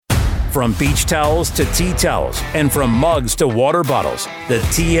From beach towels to tea towels, and from mugs to water bottles, the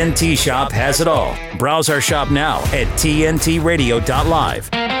TNT Shop has it all. Browse our shop now at tntradio.live.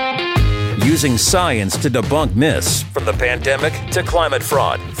 Using science to debunk myths, from the pandemic to climate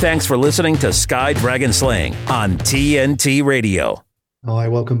fraud. Thanks for listening to Sky Dragon Slaying on TNT Radio. Hi,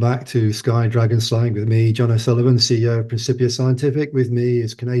 welcome back to Sky Dragon Slaying with me, John O'Sullivan, CEO of Principia Scientific. With me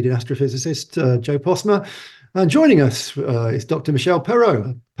is Canadian astrophysicist Joe Posma. And joining us is Dr. Michelle Perro,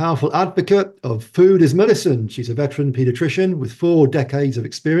 a powerful advocate of food as medicine. She's a veteran pediatrician with 4 decades of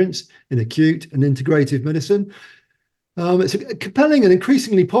experience in acute and integrative medicine. It's a compelling and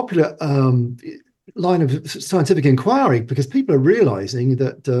increasingly popular line of scientific inquiry because people are realizing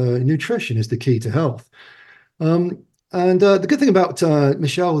that nutrition is the key to health. And the good thing about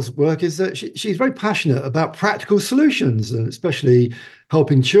Michelle's work is that she's very passionate about practical solutions, especially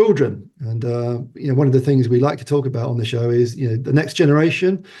helping children. And one of the things we like to talk about on the show is the next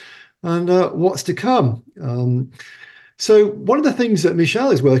generation and what's to come. So one of the things that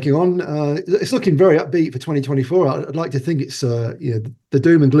Michelle is working on, it's looking very upbeat for 2024. I'd like to think it's the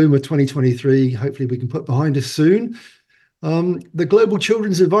doom and gloom of 2023. Hopefully we can put behind us soon. The Global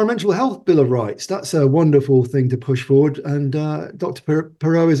Children's Environmental Health Bill of Rights. That's a wonderful thing to push forward. And Dr.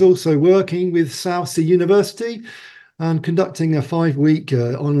 Perro is also working with South Sea University and conducting a 5-week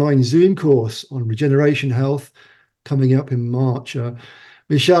online Zoom course on regeneration health coming up in March.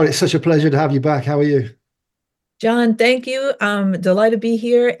 Michelle, it's such a pleasure to have you back. How are you? John, thank you. I'm delighted to be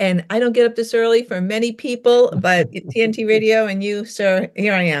here. And I don't get up this early for many people, but TNT Radio and you, sir,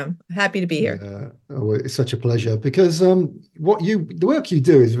 here I am. Happy to be here. It's such a pleasure because the work you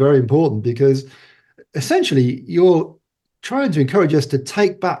do is very important because essentially you're trying to encourage us to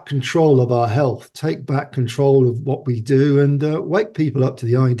take back control of our health, take back control of what we do, and wake people up to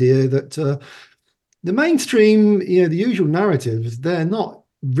the idea that the mainstream, the usual narratives, they're not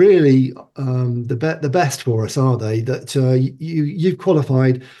really the best for us, are they? That you've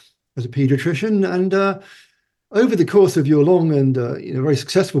qualified as a pediatrician, and over the course of your long and very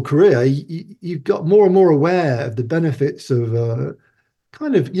successful career, you've got more and more aware of the benefits of the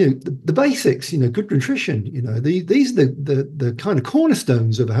basics. Good nutrition. These are the kind of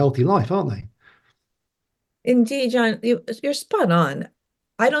cornerstones of a healthy life, aren't they? Indeed, John, you're spot on.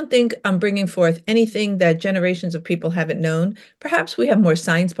 I don't think I'm bringing forth anything that generations of people haven't known. Perhaps we have more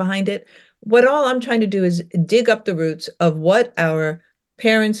science behind it. What all I'm trying to do is dig up the roots of what our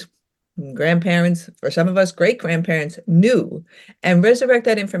parents, grandparents, for some of us, great-grandparents knew, and resurrect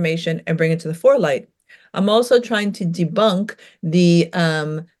that information and bring it to the forelight. I'm also trying to debunk the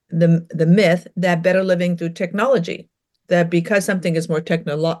myth that better living through technology, that because something is more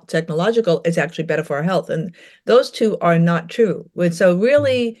technological, it's actually better for our health. And those two are not true. So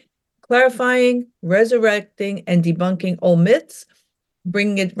really clarifying, resurrecting, and debunking old myths,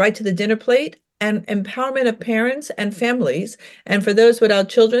 bringing it right to the dinner plate, and empowerment of parents and families. And for those without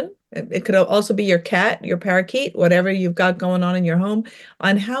children, it could also be your cat, your parakeet, whatever you've got going on in your home,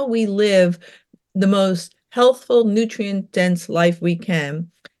 on how we live the most healthful, nutrient-dense life we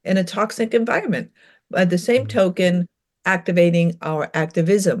can in a toxic environment. At the same token, activating our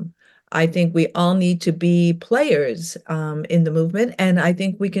activism. I think we all need to be players in the movement, and I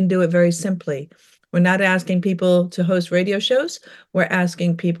think we can do it very simply. We're not asking people to host radio shows. We're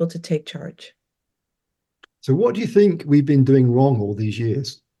asking people to take charge. So what do you think we've been doing wrong all these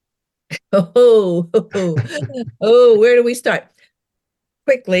years? Where do we start?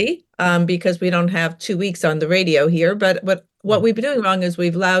 Quickly, because we don't have 2 weeks on the radio here, but what we've been doing wrong is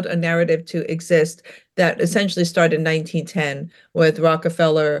we've allowed a narrative to exist that essentially started in 1910 with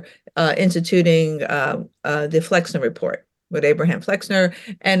Rockefeller instituting the Flexner Report with Abraham Flexner,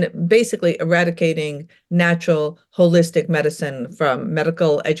 and basically eradicating natural holistic medicine from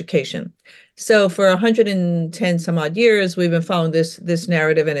medical education. So for 110 some odd years, we've been following this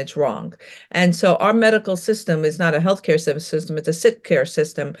narrative, and it's wrong. And so our medical system is not a healthcare system, it's a sick care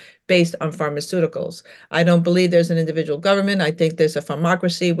system based on pharmaceuticals. I don't believe there's an individual government. I think there's a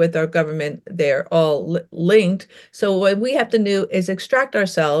pharmacracy with our government. They're all linked. So what we have to do is extract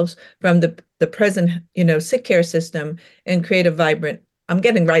ourselves from the present, sick care system and create a vibrant, I'm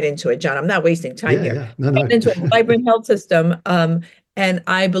getting right into it, John. I'm not wasting time here. Yeah. No. Into a vibrant health system. And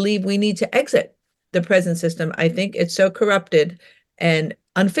I believe we need to exit the present system. I think it's so corrupted and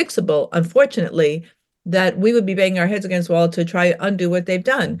unfixable, unfortunately, that we would be banging our heads against the wall to try to undo what they've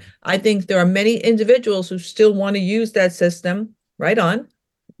done. I think there are many individuals who still want to use that system. Right on.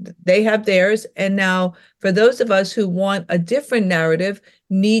 They have theirs. And now for those of us who want a different narrative,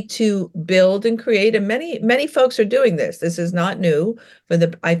 need to build and create, and many folks are doing this. This is not new.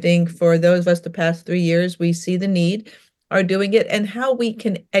 I think for those of us the past 3 years, we see the need. are doing it and how we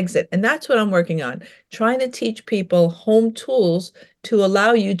can exit. And that's what I'm working on, trying to teach people home tools to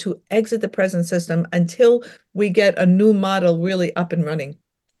allow you to exit the present system until we get a new model really up and running.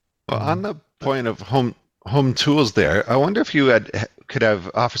 Well, on the point of home tools there, I wonder if you could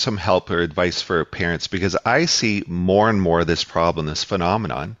offer some help or advice for parents, because I see more and more this problem, this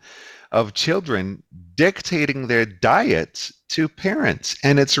phenomenon of children dictating their diets to parents.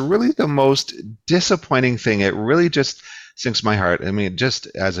 And it's really the most disappointing thing. It really just sinks my heart. I mean, just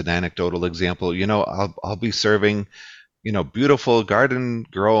as an anecdotal example, I'll be serving, beautiful garden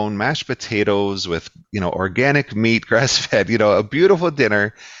grown mashed potatoes with, organic meat, grass fed, a beautiful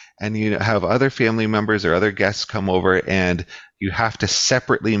dinner. And you have other family members or other guests come over, and you have to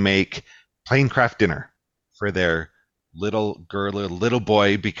separately make plain craft dinner for their little girl or little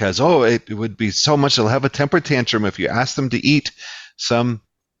boy, because it would be so much, they'll have a temper tantrum if you ask them to eat some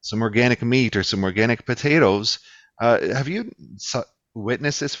organic meat or some organic potatoes. Have you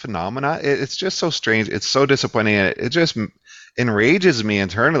witnessed this phenomena? It's just so strange. It's so disappointing. It just enrages me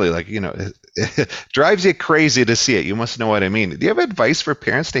internally. Like, it drives you crazy to see it. You must know what I mean. Do you have advice for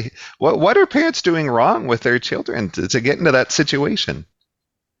parents what are parents doing wrong with their children to get into that situation?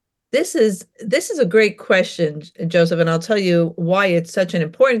 This is a great question, Joseph, and I'll tell you why it's such an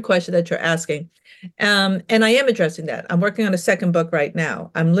important question that you're asking. And I am addressing that. I'm working on a second book right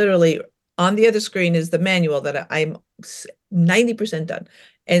now. I'm literally on the other screen is the manual that I'm 90% done.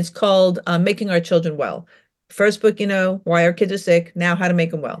 And it's called Making Our Children Well. First book, why our kids are sick, now how to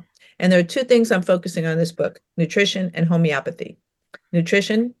make them well. And there are two things I'm focusing on in this book: nutrition and homeopathy.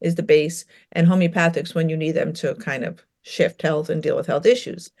 Nutrition is the base, and homeopathics when you need them to kind of shift health and deal with health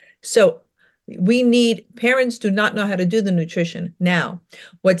issues. So parents do not know how to do the nutrition now.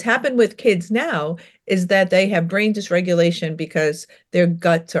 What's happened with kids now is that they have brain dysregulation because their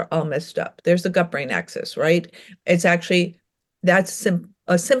guts are all messed up. There's the gut-brain axis, right? It's actually, that's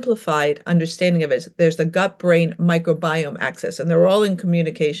a simplified understanding of it. There's the gut-brain microbiome axis, and they're all in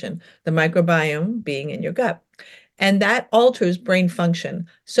communication, the microbiome being in your gut. And that alters brain function.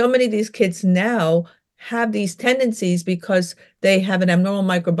 So many of these kids now have these tendencies because they have an abnormal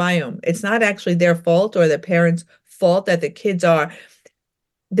microbiome. It's not actually their fault or the parents' fault that the kids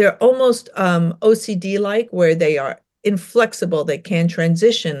they're almost OCD-like, where they are inflexible, they can't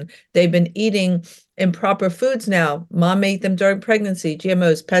transition. They've been eating improper foods now. Mom ate them during pregnancy,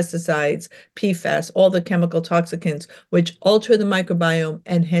 GMOs, pesticides, PFAS, all the chemical toxicants, which alter the microbiome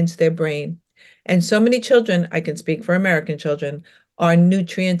and hence their brain. And so many children, I can speak for American children, are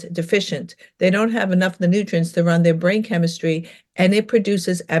nutrient deficient. They don't have enough of the nutrients to run their brain chemistry, and it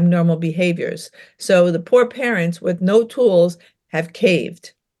produces abnormal behaviors. So the poor parents with no tools have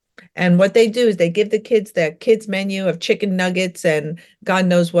caved. And what they do is they give the kids their kids menu of chicken nuggets and God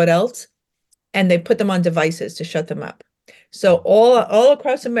knows what else, and they put them on devices to shut them up. So all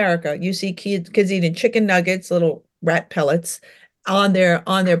across America, you see kids eating chicken nuggets, little rat pellets, on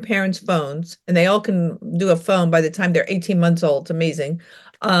their parents' phones, and they all can do a phone by the time they're 18 months old. It's amazing.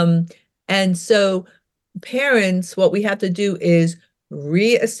 And so parents, what we have to do is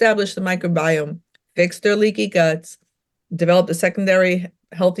reestablish the microbiome, fix their leaky guts, develop a secondary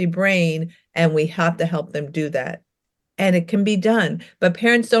healthy brain, and we have to help them do that. And it can be done, but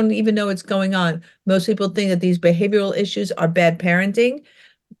parents don't even know what's going on. Most people think that these behavioral issues are bad parenting,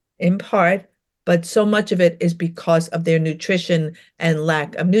 in part, but so much of it is because of their nutrition and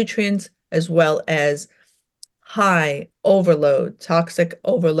lack of nutrients, as well as high overload, toxic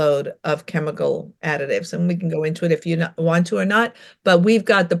overload of chemical additives. And we can go into it if you want to or not, but we've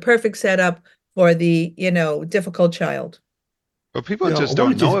got the perfect setup for the, difficult child. Well, people just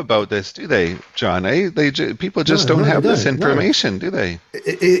don't know about this, do they, John? People just don't have this information, do they?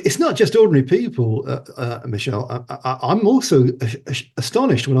 It's not just ordinary people, Michelle. I'm also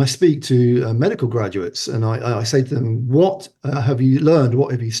astonished when I speak to medical graduates, and I say to them, "What have you learned?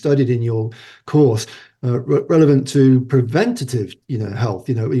 What have you studied in your course relevant to preventative, health?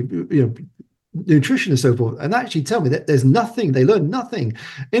 Nutrition and so forth?" And actually tell me that there's nothing. They learn nothing.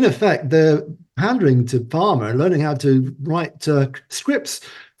 In effect, they're pandering to pharma and learning how to write scripts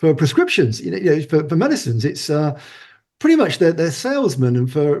for prescriptions, for medicines. It's pretty much they're salesmen,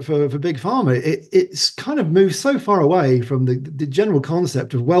 and for big pharma, it's kind of moved so far away from the general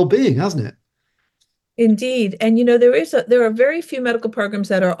concept of well-being, hasn't it? Indeed. And there are very few medical programs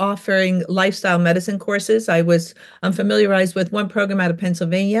that are offering lifestyle medicine courses. I'm familiarized with one program out of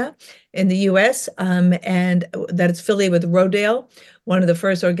Pennsylvania in the US, and that is affiliated with Rodale, one of the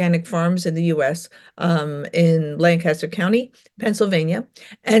first organic farms in the US, in Lancaster County, Pennsylvania.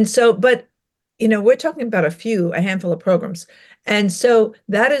 And so, but we're talking about a handful of programs. And so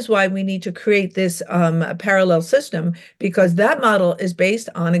that is why we need to create this parallel system, because that model is based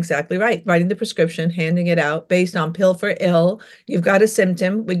on exactly right, writing the prescription, handing it out based on pill for ill. You've got a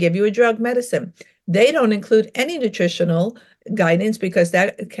symptom, we give you a drug medicine. They don't include any nutritional guidance because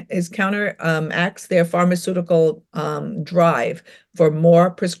that is counteracts their pharmaceutical drive for more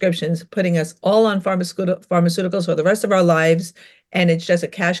prescriptions, putting us all on pharmaceuticals for the rest of our lives. And it's just a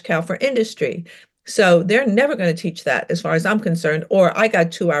cash cow for industry. So they're never going to teach that as far as I'm concerned, or I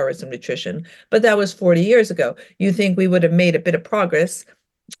got 2 hours of nutrition, but that was 40 years ago. You think we would have made a bit of progress?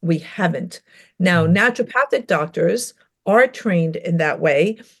 We haven't. Now, naturopathic doctors are trained in that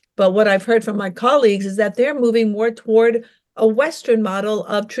way, but what I've heard from my colleagues is that they're moving more toward a Western model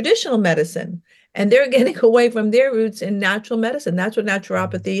of traditional medicine. And they're getting away from their roots in natural medicine. That's what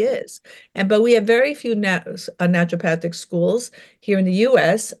naturopathy is. But we have very few naturopathic schools here in the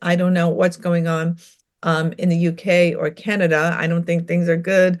US. I don't know what's going on in the UK or Canada. I don't think things are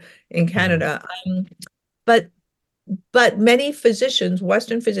good in Canada. But many physicians,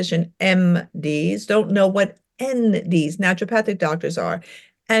 Western physician MDs, don't know what NDs, naturopathic doctors, are.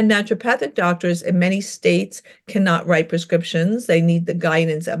 And naturopathic doctors in many states cannot write prescriptions. They need the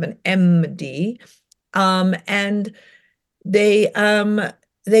guidance of an MD, and they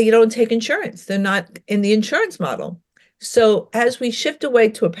don't take insurance. They're not in the insurance model. So as we shift away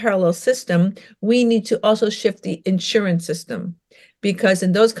to a parallel system, we need to also shift the insurance system, because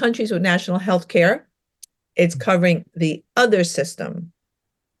in those countries with national health care, it's covering the other system.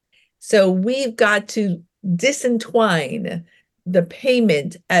 So we've got to disentwine the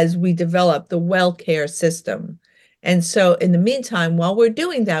payment as we develop the WellCare system. And so in the meantime, while we're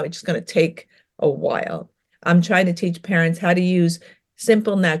doing that, it's just going to take a while. I'm trying to teach parents how to use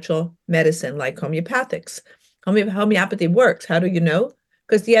simple natural medicine like homeopathics. Homeopathy works. How do you know?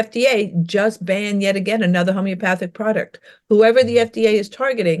 Because the FDA just banned yet again another homeopathic product. Whoever the FDA is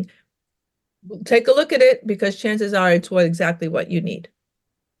targeting, take a look at it, because chances are it's exactly what you need.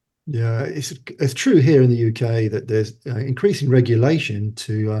 Yeah, it's true here in the UK that there's increasing regulation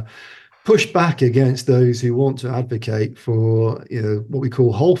to push back against those who want to advocate for, what we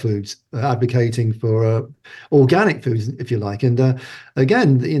call whole foods, advocating for organic foods, if you like. And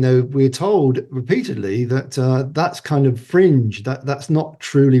again, we're told repeatedly that that's kind of fringe, that's not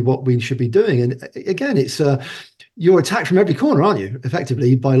truly what we should be doing. And again, it's you're attacked from every corner, aren't you,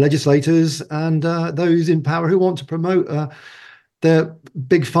 effectively, by legislators and those in power who want to promote their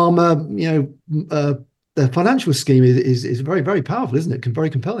big pharma, their financial scheme is very, very powerful, isn't it? Very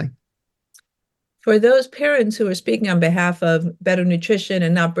compelling. For those parents who are speaking on behalf of better nutrition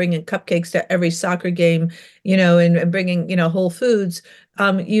and not bringing cupcakes to every soccer game, and bringing, whole foods,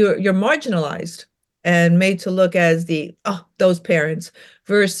 you're marginalized and made to look as those parents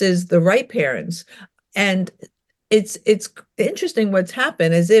versus the right parents. And it's interesting what's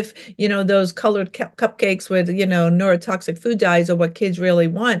happened, as if, those colored cupcakes with, neurotoxic food dyes are what kids really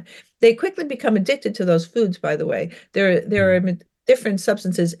want. They quickly become addicted to those foods, by the way. There are different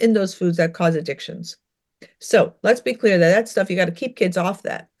substances in those foods that cause addictions. So let's be clear that stuff, you got to keep kids off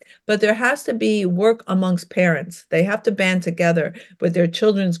that. But there has to be work amongst parents. They have to band together with their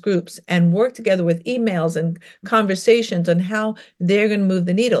children's groups and work together with emails and conversations on how they're going to move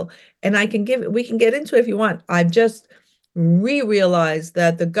the needle. And we can get into it if you want. I've just realized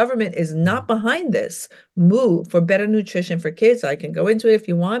that the government is not behind this move for better nutrition for kids. I can go into it if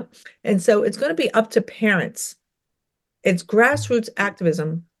you want. And so it's going to be up to parents. It's grassroots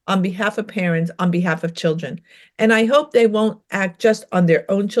activism on behalf of parents, on behalf of children. And I hope they won't act just on their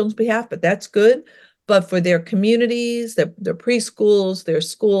own children's behalf, but that's good. But for their communities, their preschools, their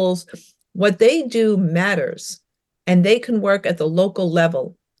schools, what they do matters. And they can work at the local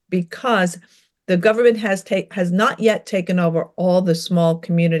level, because the government has not yet taken over all the small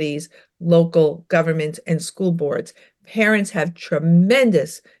communities, local governments, and school boards. Parents have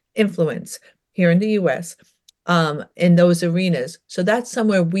tremendous influence here in the US in those arenas. So that's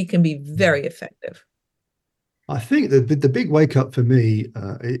somewhere we can be very effective. I think the big wake up for me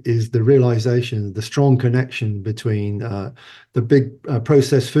is the realization, the strong connection between the big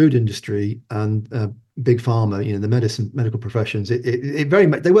processed food industry and big pharma, the medical professions. It very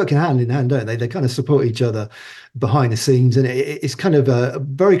much, they work hand in hand, don't they? They kind of support each other behind the scenes, and it's kind of a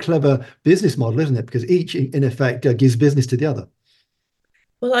very clever business model, isn't it? Because each, in effect, gives business to the other.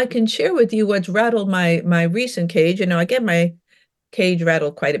 Well, I can share with you what's rattled my recent cage. I get my cage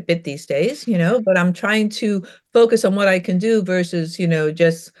rattled quite a bit these days, but I'm trying to focus on what I can do versus,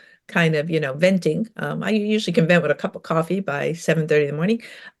 just kind of, venting. I usually can vent with a cup of coffee by 7:30 in the morning.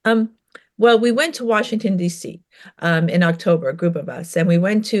 Well, we went to Washington, D.C. In October, a group of us, and we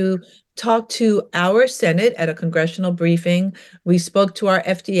went to talk to our Senate at a congressional briefing. We spoke to our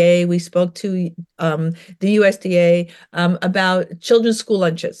FDA. We spoke to the USDA about children's school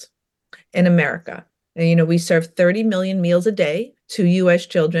lunches in America. And, we serve 30 million meals a day to U.S.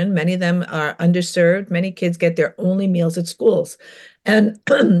 children. Many of them are underserved. Many kids get their only meals at schools. And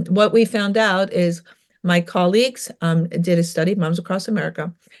what we found out is my colleagues did a study, Moms Across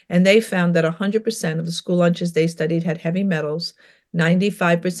America, and they found that 100% of the school lunches they studied had heavy metals,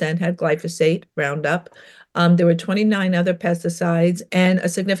 95% had glyphosate, Roundup. There were 29 other pesticides, and a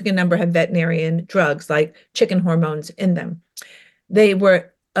significant number had veterinarian drugs like chicken hormones in them. They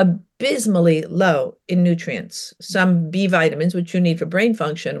were abysmally low in nutrients. Some B vitamins, which you need for brain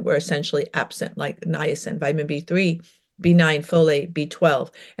function, were essentially absent, like niacin, vitamin B3, B9, folate,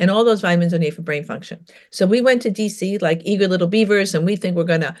 B12, and all those vitamins are needed for brain function. So we went to DC like eager little beavers, and we think we're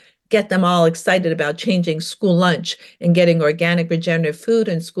going to get them all excited about changing school lunch and getting organic regenerative food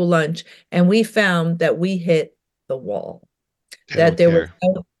in school lunch. And we found that we hit the wall, that there was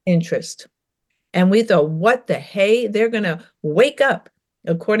no interest. And we thought, what the hey? They're going to wake up.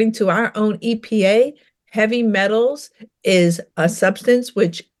 According to our own EPA, heavy metals is a substance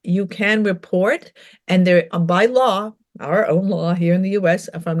which you can report, and they're by law, our own law here in the US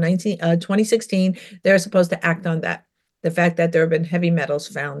from 2016, they're supposed to act on that. The fact that there have been heavy metals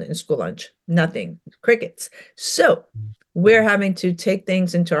found in school lunch, nothing, crickets. So we're having to take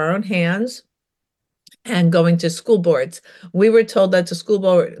things into our own hands and going to school boards. We were told that the school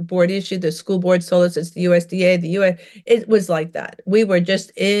board issue, the school board told us it's the USDA, it was like that. We were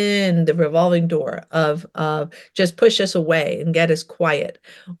just in the revolving door of just push us away and get us quiet.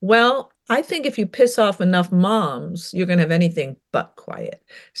 Well, I think if you piss off enough moms, you're going to have anything but quiet.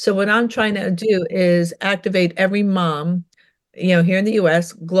 So what I'm trying to do is activate every mom, here in the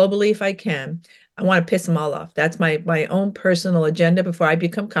US, globally if I can. I want to piss them all off. That's my own personal agenda before I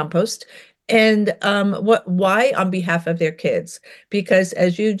become compost. And why? On behalf of their kids. Because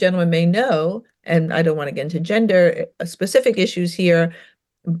as you gentlemen may know, and I don't want to get into gender specific issues here,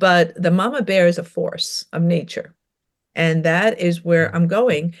 but the mama bear is a force of nature. And that is where I'm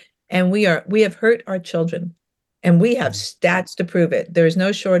going. And we have hurt our children, and we have stats to prove it. There's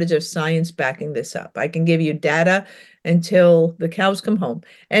no shortage of science backing this up. I can give you data until the cows come home.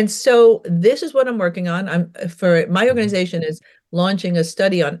 And so this is what I'm working on. For my organization is launching a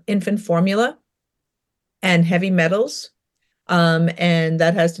study on infant formula and heavy metals. And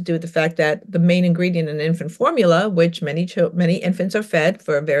that has to do with the fact that the main ingredient in infant formula, which many infants are fed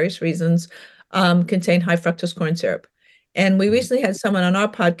for various reasons, contain high fructose corn syrup. And we recently had someone on our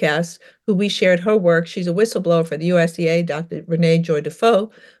podcast who we shared her work. She's a whistleblower for the USDA, Dr. Renee Joy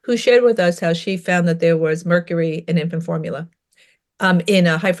Defoe, who shared with us how she found that there was mercury in infant formula, in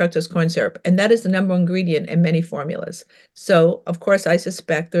a high fructose corn syrup. And that is the number one ingredient in many formulas. So, of course, I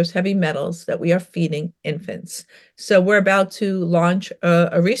suspect there's heavy metals that we are feeding infants. So we're about to launch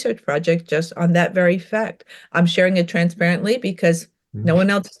a research project just on that very fact. I'm sharing it transparently because no one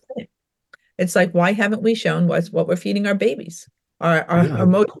else is doing it. It's like, why haven't we shown what we're feeding our babies, our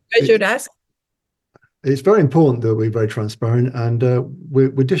most treasured asset? It's very important that we're very transparent, and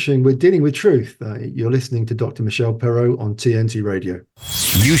we're dealing with truth. You're listening to Dr. Michelle Perro on TNT Radio.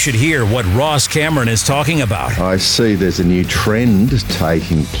 You should hear what Ross Cameron is talking about. I see there's a new trend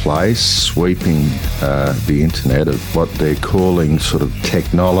taking place, sweeping the internet, of what they're calling sort of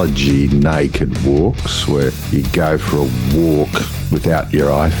technology naked walks, where you go for a walk without your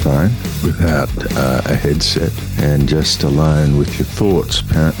iPhone, without a headset, and just alone with your thoughts.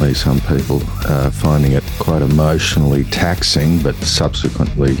 Apparently some people are finding it quite emotionally taxing, but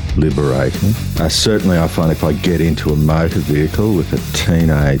subsequently liberating. Certainly I find if I get into a motor vehicle with a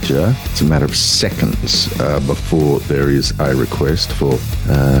teenager, it's a matter of seconds before there is a request for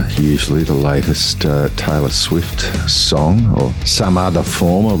usually the latest Taylor Swift song or some other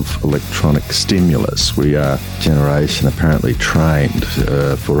form of electronic stimulus. We are a generation apparently trained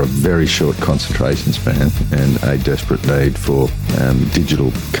for a very short concentration span and a desperate need for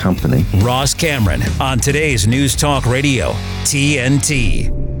digital company. Ross Cameron on today's News Talk Radio,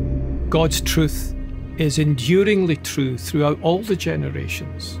 TNT. God's truth is enduringly true throughout all the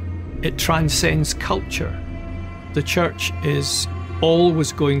generations. It transcends culture. The church is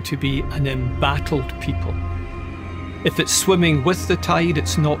always going to be an embattled people. If it's swimming with the tide,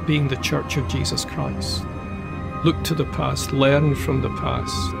 it's not being the Church of Jesus Christ. Look to the past, learn from the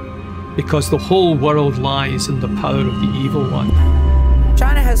past, because the whole world lies in the power of the evil one.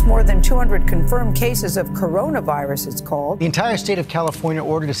 China has more than 200 confirmed cases of coronavirus, it's called. The entire state of California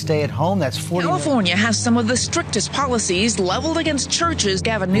ordered to stay at home. That's 40. California has some of the strictest policies leveled against churches.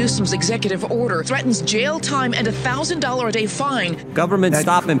 Gavin Newsom's executive order threatens jail time and $1,000 a day fine. Government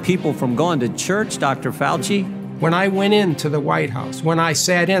stopping people from going to church, Dr. Fauci. When I went into the White House, when I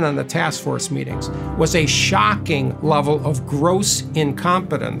sat in on the task force meetings, was a shocking level of gross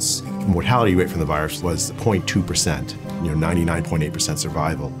incompetence. The mortality rate from the virus was 0.2%, 99.8%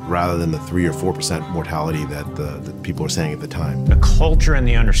 survival, rather than the 3 or 4% mortality that the people were saying at the time. The culture and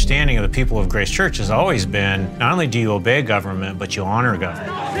the understanding of the people of Grace Church has always been, not only do you obey government, but you honor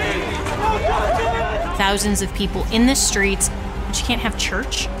government. Thousands of people in the streets, but you can't have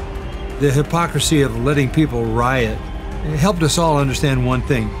church. The hypocrisy of letting people riot helped us all understand one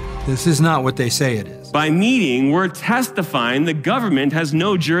thing. This is not what they say it is. By meeting, we're testifying the government has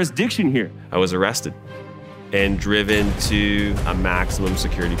no jurisdiction here. I was arrested and driven to a maximum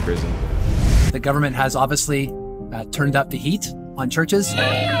security prison. The government has obviously turned up the heat on churches.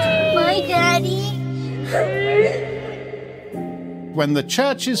 My daddy. When the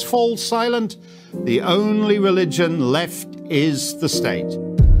churches fall silent, the only religion left is the state.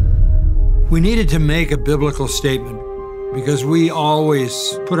 We needed to make a biblical statement because we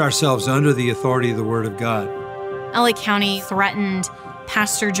always put ourselves under the authority of the Word of God. LA County threatened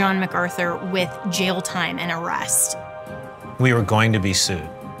Pastor John MacArthur with jail time and arrest. We were going to be sued.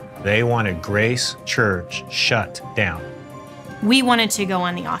 They wanted Grace Church shut down. We wanted to go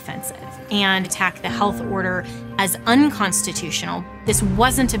on the offensive and attack the health order as unconstitutional. This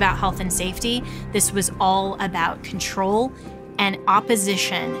wasn't about health and safety. This was all about control and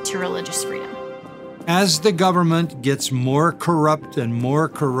opposition to religious freedom. As the government gets more corrupt and more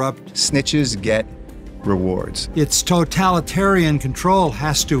corrupt, snitches get rewards. Its totalitarian control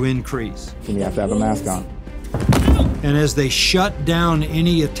has to increase. And you have to have a mask on. And as they shut down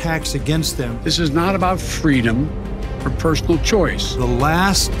any attacks against them, this is not about freedom or personal choice. The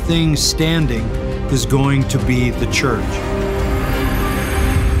last thing standing is going to be the church.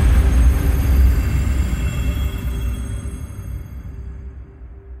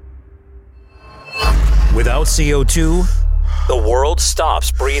 Without CO2, the world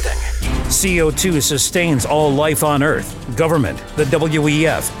stops breathing. CO2 sustains all life on Earth. Government, the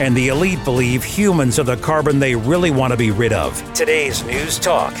WEF, and the elite believe humans are the carbon they really want to be rid of. Today's News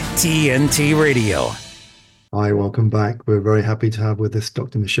Talk, TNT Radio. Hi, welcome back. We're very happy to have with us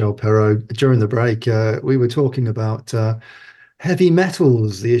Dr. Michelle Perro. During the break, we were talking about heavy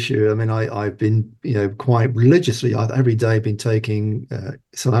metals, the issue. I mean, I've been, quite religiously, I've every day been taking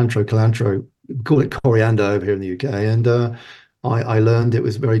cilantro, we call it coriander over here in the UK, and I learned it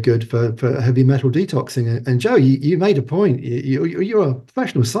was very good for heavy metal detoxing. And Joe, you made a point. You're a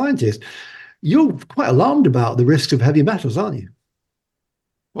professional scientist. You're quite alarmed about the risks of heavy metals, aren't you?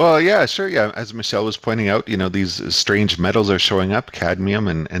 Well, yeah, sure. Yeah. As Michelle was pointing out, these strange metals are showing up, cadmium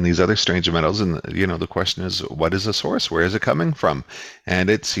and these other strange metals. And, the question is, what is the source? Where is it coming from? And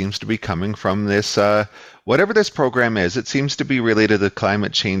it seems to be coming from this, whatever this program is, it seems to be related to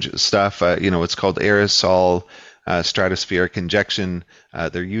climate change stuff. It's called aerosol stratospheric injection.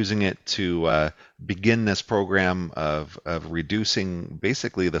 They're using it to begin this program of reducing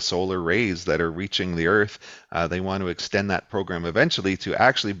basically the solar rays that are reaching the Earth. They want to extend that program eventually to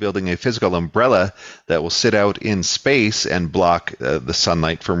actually building a physical umbrella that will sit out in space and block the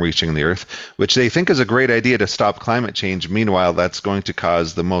sunlight from reaching the Earth, which they think is a great idea to stop climate change. Meanwhile, that's going to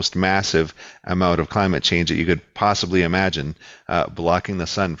cause the most massive amount of climate change that you could possibly imagine, blocking the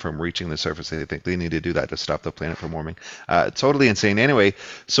sun from reaching the surface. They think they need to do that to stop the planet from warming. Totally insane. Anyway,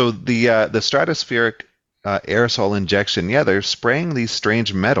 so the stratospheric aerosol injection, they're spraying these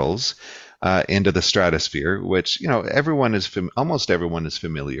strange metals into the stratosphere, which almost everyone is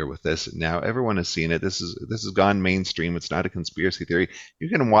familiar with this now. Everyone has seen it. This has gone mainstream. It's not a conspiracy theory. You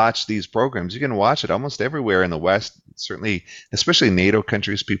can watch these programs. You can watch it almost everywhere in the West. Certainly, especially NATO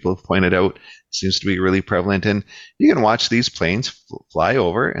countries, people have pointed out, seems to be really prevalent. And you can watch these planes fly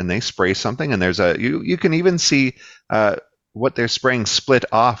over and they spray something, and there's you can even see what they're spraying split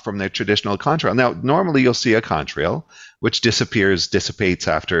off from their traditional contrail. Now, normally you'll see a contrail which dissipates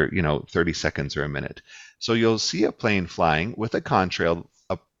after 30 seconds or a minute. So you'll see a plane flying with a contrail,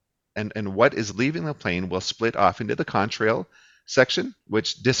 and what is leaving the plane will split off into the contrail section,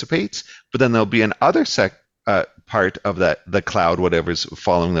 which dissipates. But then there'll be another part of the cloud, whatever's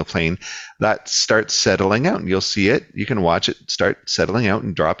following the plane, that starts settling out, and you'll see it. You can watch it start settling out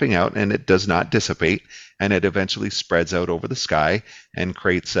and dropping out, and it does not dissipate, and it eventually spreads out over the sky and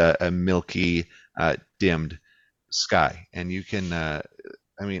creates a milky, dimmed sky. And you can,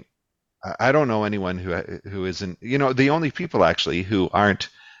 I don't know anyone who isn't, the only people actually who aren't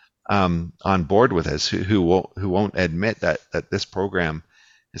on board with this, who won't admit that this program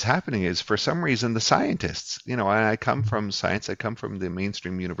is happening, is for some reason the scientists. I come from science. I come from the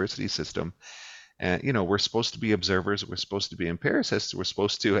mainstream university system. And, we're supposed to be observers. We're supposed to be empiricists. We're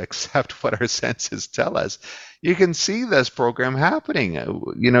supposed to accept what our senses tell us. You can see this program happening.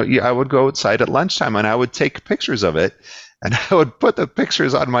 I would go outside at lunchtime and I would take pictures of it. And I would put the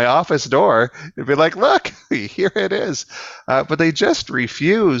pictures on my office door and be like, look, here it is. But they just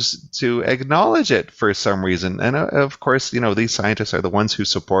refuse to acknowledge it for some reason. And of course, these scientists are the ones who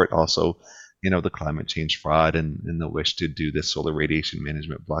support also the climate change fraud and the wish to do this solar radiation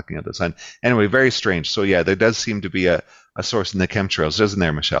management blocking of the sun. Anyway, very strange. So yeah, there does seem to be a source in the chemtrails, doesn't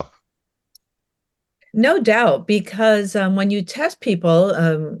there, Michelle? No doubt, because when you test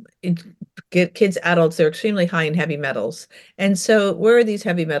people, kids, adults, they're extremely high in heavy metals. And so where are these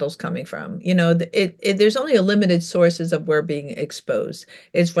heavy metals coming from? There's only a limited sources of where being exposed.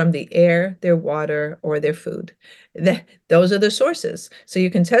 It's from the air, their water, or their food. Those are the sources. So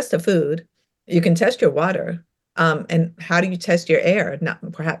you can test the food. You can test your water, and how do you test your air?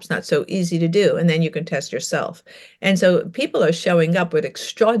 Perhaps not so easy to do. And then you can test yourself. And so people are showing up with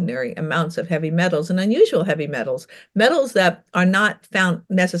extraordinary amounts of heavy metals and unusual heavy metals that are not found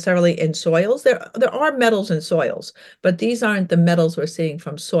necessarily in soils. There are metals in soils, but these aren't the metals we're seeing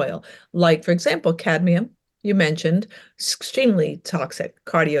from soil. Like, for example, cadmium. You mentioned, extremely toxic,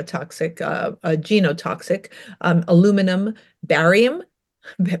 cardiotoxic, genotoxic, aluminum, barium,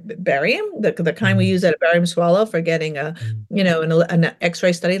 the kind we use at a barium swallow for getting an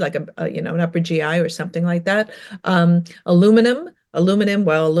X-ray study, like an upper GI or something like that. Aluminum,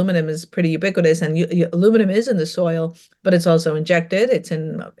 aluminum is pretty ubiquitous, and aluminum is in the soil, but it's also injected. It's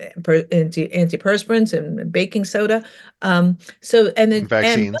in antiperspirants and baking soda.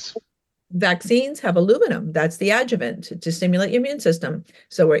 Vaccines. Vaccines have aluminum. That's the adjuvant to stimulate your immune system.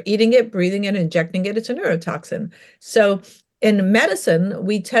 So we're eating it, breathing it, injecting it. It's a neurotoxin. So in medicine,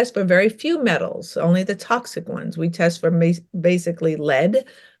 we test for very few metals, only the toxic ones. We test for basically lead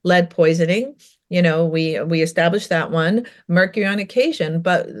poisoning. We established that one, mercury on occasion,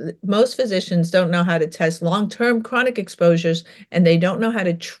 but most physicians don't know how to test long-term chronic exposures, and they don't know how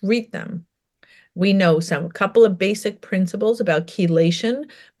to treat them. We know a couple of basic principles about chelation,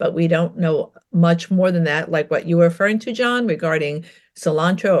 but we don't know much more than that, like what you were referring to, John, regarding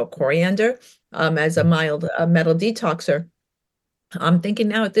cilantro or coriander as a mild metal detoxer. I'm thinking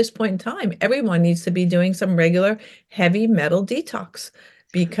now at this point in time, everyone needs to be doing some regular heavy metal detox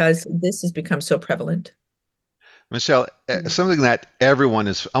because this has become so prevalent. Michelle, something that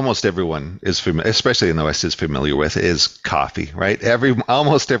almost everyone is familiar, especially in the West, is familiar with is coffee, right?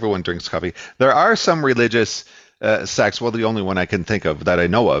 Almost everyone drinks coffee. There are some religious sects. Well, the only one I can think of that I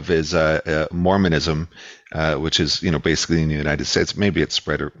know of is Mormonism, which is basically in the United States. Maybe it's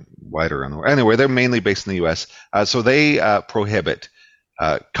spread wider on the world. Anyway, they're mainly based in the U.S. So they prohibit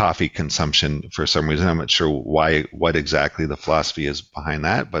coffee consumption for some reason. I'm not sure what exactly the philosophy is behind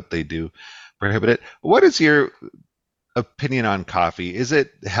that, but they do prohibit it. What is your opinion on coffee? Is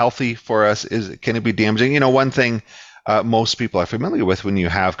it healthy for us? Can it be damaging? One thing most people are familiar with when you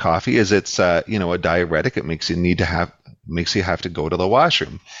have coffee is it's a diuretic. It makes you have to go to the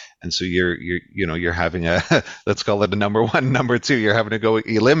washroom, and so you're having let's call it a number one, number two. You're having to go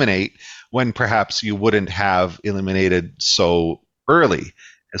eliminate when perhaps you wouldn't have eliminated so early.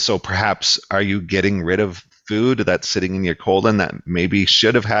 So perhaps are you getting rid of food that's sitting in your colon that maybe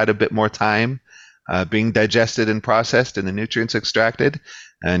should have had a bit more time being digested and processed and the nutrients extracted,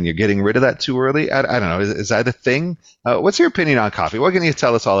 and you're getting rid of that too early? I don't know. Is that a thing? What's your opinion on coffee? What can you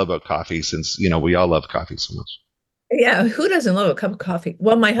tell us all about coffee, since we all love coffee so much? Yeah, who doesn't love a cup of coffee?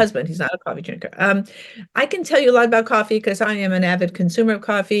 Well, my husband, he's not a coffee drinker. I can tell you a lot about coffee because I am an avid consumer of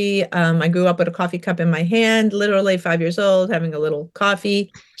coffee. I grew up with a coffee cup in my hand, literally 5 years old, having a little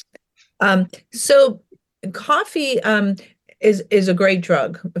coffee. So coffee is a great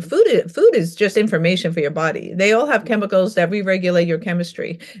drug. Food is just information for your body. They all have chemicals that re-regulate your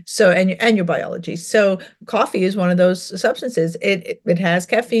chemistry, and your biology. So coffee is one of those substances. It has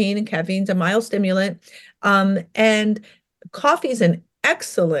caffeine, and caffeine's a mild stimulant. And coffee is an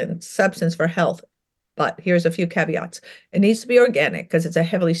excellent substance for health. But here's a few caveats. It needs to be organic because it's a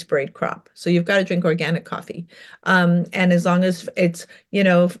heavily sprayed crop. So you've got to drink organic coffee. And as long as it's,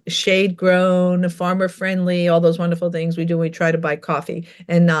 shade grown, farmer friendly, all those wonderful things we do, we try to buy coffee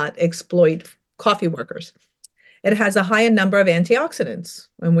and not exploit coffee workers. It has a higher number of antioxidants,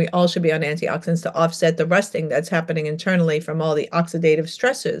 and we all should be on antioxidants to offset the rusting that's happening internally from all the oxidative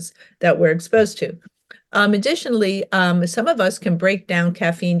stresses that we're exposed to. Additionally, some of us can break down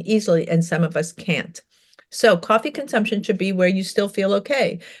caffeine easily and some of us can't. So coffee consumption should be where you still feel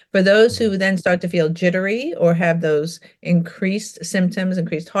okay. For those who then start to feel jittery or have those increased symptoms,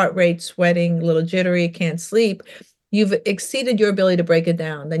 increased heart rate, sweating, a little jittery, can't sleep, you've exceeded your ability to break it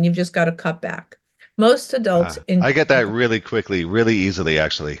down. Then you've just got to cut back. Most adults I get that really quickly, really easily,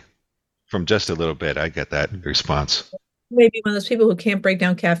 actually. From just a little bit, I get that response. Maybe one of those people who can't break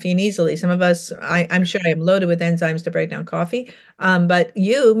down caffeine easily. Some of us, I'm sure I am loaded with enzymes to break down coffee, but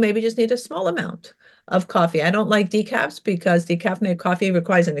you maybe just need a small amount of coffee. I don't like decafs because decaffeinated coffee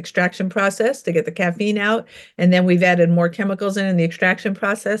requires an extraction process to get the caffeine out. And then we've added more chemicals in the extraction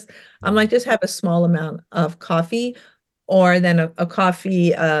process. I'm like, just have a small amount of coffee or then a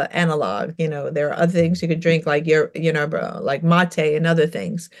coffee analog. There are other things you could drink like like mate and other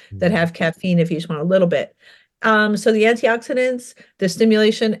things that have caffeine if you just want a little bit. So the antioxidants, the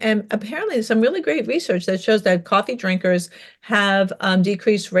stimulation, and apparently there's some really great research that shows that coffee drinkers have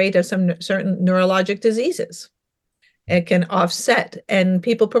decreased rate of some certain neurologic diseases. It can offset, and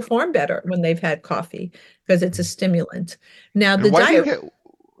people perform better when they've had coffee because it's a stimulant. Now, the diet.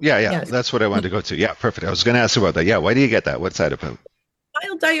 Yes. That's what I wanted to go to. Yeah, perfect. I was going to ask about that. Yeah, why do you get that? What's that about?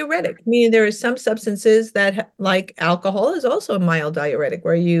 Mild diuretic, meaning there are some substances that, like alcohol, is also a mild diuretic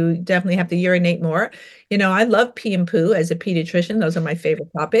where you definitely have to urinate more. I love pee and poo as a pediatrician. Those are my favorite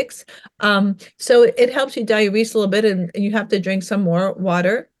topics. So it helps you diurese a little bit, and you have to drink some more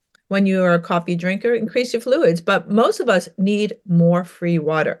water when you are a coffee drinker. Increase your fluids, but most of us need more free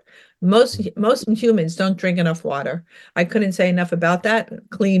water. Most humans don't drink enough water. I couldn't say enough about that.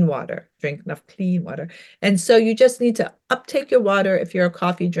 Clean water, drink enough clean water. And so you just need to uptake your water. If you're a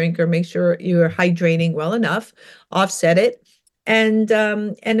coffee drinker, make sure you're hydrating well enough, offset it. And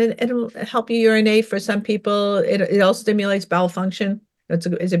it'll help you urinate. For some people, it also stimulates bowel function.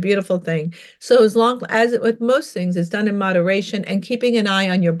 It's a beautiful thing. So as long as with most things, it's done in moderation and keeping an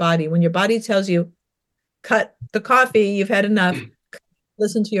eye on your body. When your body tells you, cut the coffee, you've had enough,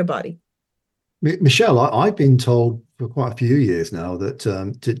 listen to your body. Michelle, I've been told for quite a few years now that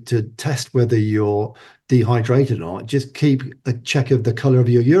to test whether you're dehydrated or not, just keep a check of the color of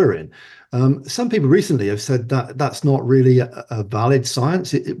your urine. Some people recently have said that that's not really a valid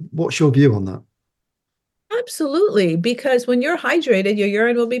science. What's your view on that? Absolutely, because when you're hydrated, your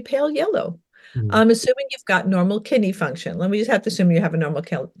urine will be pale yellow. Assuming you've got normal kidney function. Let me just have to assume you have a normal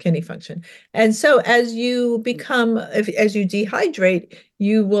kidney function. And so as you dehydrate,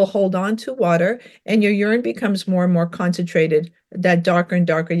 you will hold on to water and your urine becomes more and more concentrated, that darker and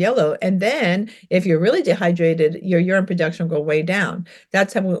darker yellow. And then if you're really dehydrated, your urine production will go way down.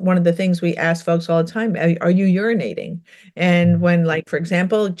 That's one of the things we ask folks all the time. Are you urinating? And when, like, for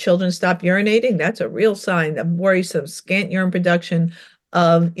example, children stop urinating, that's a real sign of worrisome scant urine production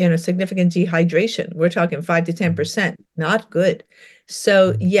of significant dehydration. We're talking 5 to 10%, not good.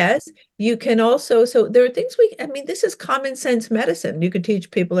 So yes, you can also, so there are things this is common sense medicine you could teach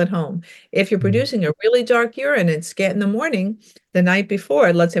people at home. If you're producing a really dark urine and scant in the morning, the night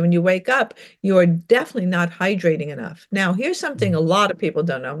before, let's say when you wake up, you are definitely not hydrating enough. Now, here's something a lot of people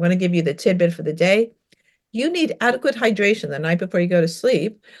don't know. I'm going to give you the tidbit for the day. You need adequate hydration the night before you go to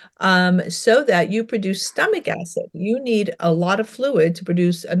sleep so that you produce stomach acid. You need a lot of fluid to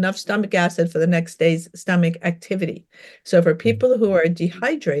produce enough stomach acid for the next day's stomach activity. So for people who are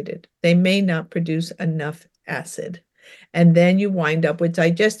dehydrated, they may not produce enough acid. And then you wind up with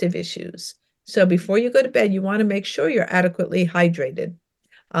digestive issues. So before you go to bed, you want to make sure you're adequately hydrated.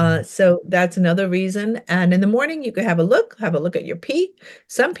 So that's another reason. And in the morning, you could have a look at your pee.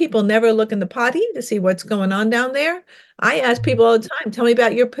 Some people never look in the potty to see what's going on down there. I ask people all the time, tell me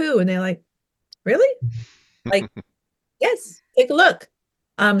about your poo. And they're like, really? Like, yes, take a look.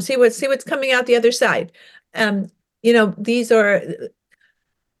 See what's coming out the other side. These are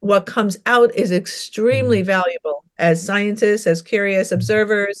what comes out is extremely valuable as scientists, as curious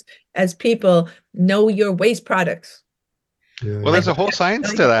observers, as people. Know your waste products. Well, there's a whole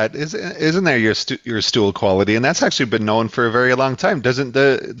science to that, isn't there? Your stool quality, and that's actually been known for a very long time. Doesn't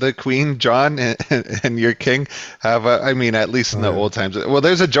the Queen, John, and your king have? At least in the old times. Well,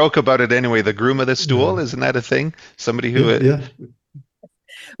 there's a joke about it anyway. The groom of the stool, isn't that a thing? Somebody who.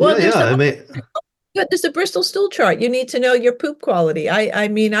 Well, there's a Bristol stool chart. You need to know your poop quality. I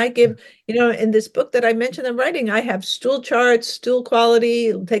give, in this book that I mentioned I'm writing, I have stool charts, stool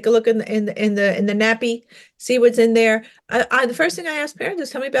quality. Take a look in the nappy, see what's in there. The first thing I ask parents is,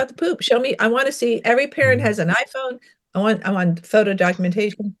 tell me about the poop. Show me. I want to see. Every parent has an iPhone. I want photo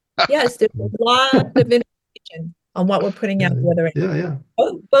documentation. Yes, there's a lot of information on what we're putting out the other end. Yeah.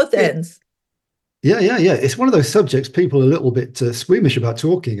 Both ends. Yeah. It's one of those subjects people are a little bit squeamish about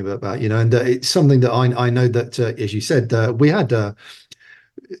talking about, and it's something that I know that, as you said, we had a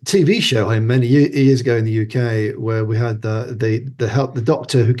TV show many years ago in the UK where we had the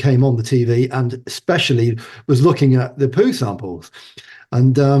doctor who came on the TV and especially was looking at the poo samples.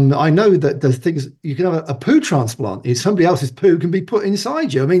 And I know that there's things you can have a poo transplant. If somebody else's poo can be put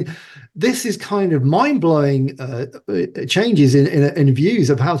inside you. I mean, this is kind of mind-blowing changes in views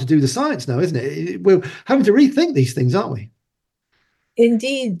of how to do the science now, isn't it? We're having to rethink these things, aren't we?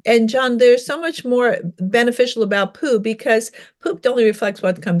 Indeed. And John, there's so much more beneficial about poo because poop only reflects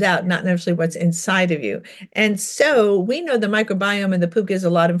what comes out, not necessarily what's inside of you. And so we know the microbiome and the poop gives a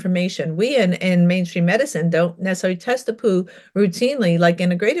lot of information. We in mainstream medicine don't necessarily test the poo routinely like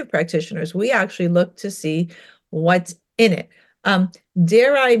integrative practitioners. We actually look to see what's in it.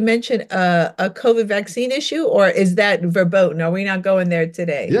 Dare I mention a COVID vaccine issue, or is that verboten? Are we not going there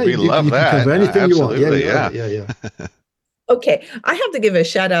today? Yeah, we love you that. Can cover anything Absolutely, you want. Yeah. Okay, I have to give a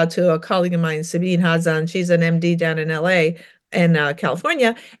shout out to a colleague of mine, Sabine Hazan. She's an MD down in LA in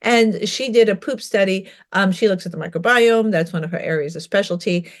California, and she did a poop study. She looks at the microbiome. That's one of her areas of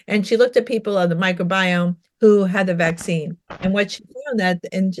specialty. And she looked at people of the microbiome who had the vaccine. And what she found that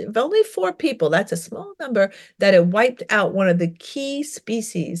in only 4 people, that's a small number, that it wiped out one of the key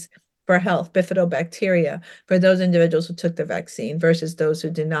species for health, bifidobacteria, for those individuals who took the vaccine versus those who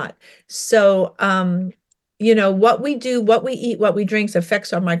did not. So, what we do, what we eat, what we drink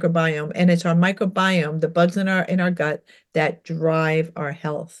affects our microbiome, and it's our microbiome, the bugs in our gut, that drive our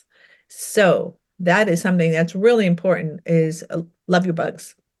health. So that is something that's really important, is love your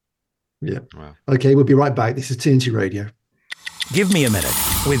bugs. Yeah. Wow. Okay, we'll be right back. This is TNT Radio. Give me a minute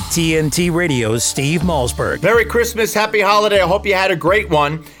with TNT Radio's Steve Malzberg. Merry Christmas, happy holiday. I hope you had a great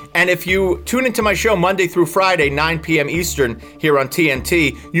one. And if you tune into my show Monday through Friday, 9 p.m. Eastern, here on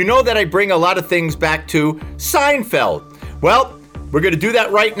TNT, you know that I bring a lot of things back to Seinfeld. Well, we're going to do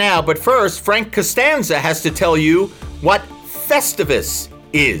that right now. But first, Frank Costanza has to tell you what Festivus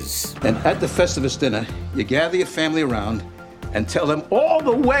is. And at the Festivus dinner, you gather your family around and tell them all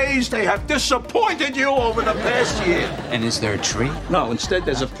the ways they have disappointed you over the past year. And is there a tree? No, instead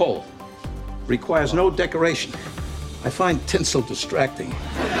there's a pole. Requires no decoration. I find tinsel distracting.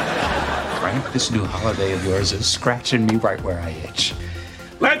 Frank, this new holiday of yours is scratching me right where I itch.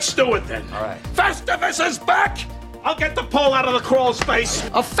 Let's do it then. All right. Festivus is back! I'll get the pole out of the crawl space.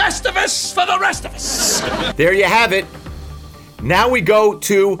 A Festivus for the rest of us. There you have it. Now we go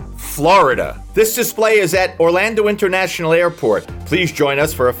to Florida. This display is at Orlando International Airport. Please join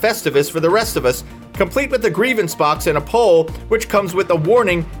us for a Festivus for the rest of us, complete with a grievance box and a pole, which comes with a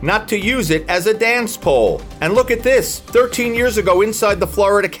warning not to use it as a dance pole. And look at this. 13 years ago, inside the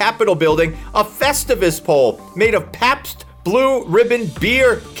Florida Capitol building, a Festivus pole made of Pabst Blue Ribbon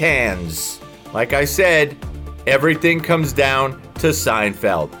beer cans. Like I said, everything comes down to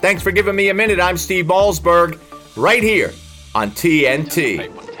Seinfeld. Thanks for giving me a minute. I'm Steve Malzberg, right here on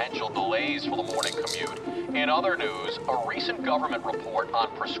TNT. Potential delays for the morning commute. In other news, a recent government report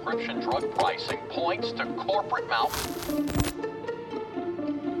on prescription drug pricing points to corporate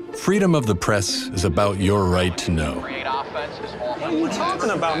Freedom of the press is about your right to know. What are you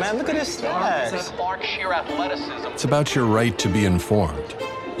talking about, man? Look at his stats. It's about your right to be informed.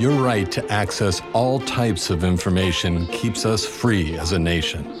 Your right to access all types of information keeps us free as a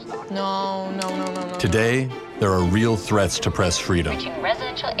nation. No. Today, there are real threats to press freedom. Reaching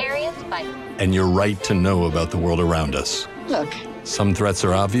residential areas by... And your right to know about the world around us. Look. Some threats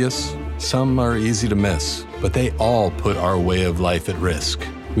are obvious, some are easy to miss, but they all put our way of life at risk.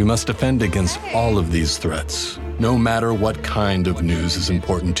 We must defend against all of these threats, no matter what kind of news is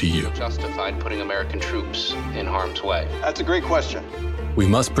important to you. Justified putting American troops in harm's way? That's a great question. We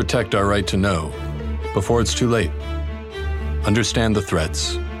must protect our right to know before it's too late. Understand the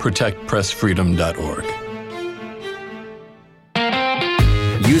threats. ProtectPressFreedom.org.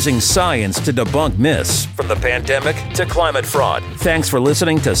 Using science to debunk myths, from the pandemic to climate fraud. Thanks for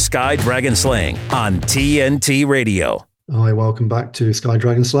listening to Sky Dragon Slaying on TNT Radio. Hi, welcome back to Sky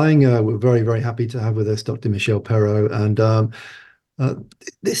Dragon Slaying. We're very, very happy to have with us Dr. Michelle Perro. And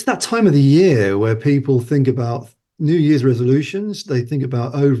it's that time of the year where people think about New Year's resolutions. They think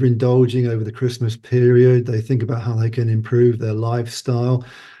about overindulging over the Christmas period. They think about how they can improve their lifestyle.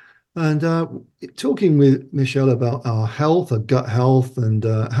 And talking with Michelle about our health, our gut health, and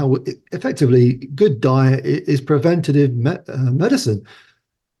how effectively good diet is preventative medicine.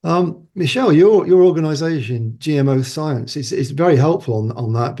 Michelle, your organization, GMOScience, is very helpful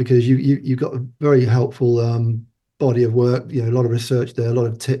on that, because you've got a very helpful body of work, a lot of research there, a lot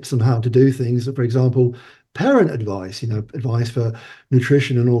of tips on how to do things. For example, parent advice, advice for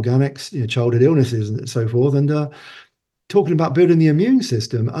nutrition and organics, childhood illnesses and so forth, and talking about building the immune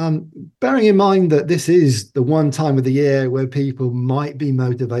system. Bearing in mind that this is the one time of the year where people might be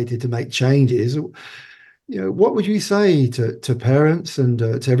motivated to make changes, what would you say to parents and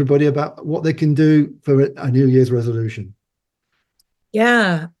to everybody about what they can do for a New Year's resolution?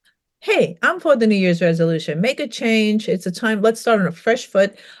 Yeah. Hey, I'm for the New Year's resolution. Make a change. It's a time. Let's start on a fresh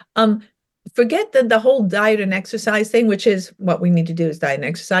foot. Forget the whole diet and exercise thing, which is what we need to do is diet and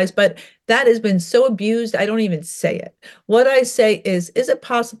exercise, but that has been so abused, I don't even say it. What I say is it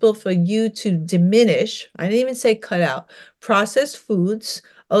possible for you to diminish, I didn't even say cut out, processed foods,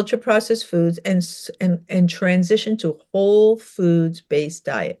 ultra processed foods, and transition to whole foods based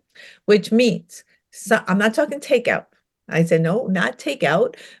diet, which means, I'm not talking takeout. I said, no, not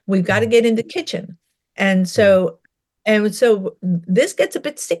takeout. We've got to get in the kitchen. And so this gets a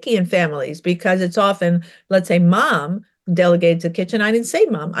bit sticky in families because it's often, let's say, mom delegates the kitchen. I didn't say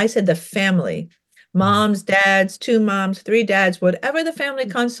mom. I said the family. Moms, dads, 2 moms, 3 dads, whatever the family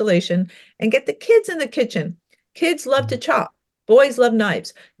constellation, and get the kids in the kitchen. Kids love to chop. Boys love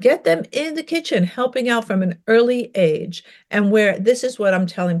knives. Get them in the kitchen, helping out from an early age. And this is what I'm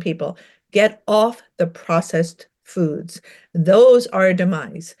telling people, get off the processed foods. Those are a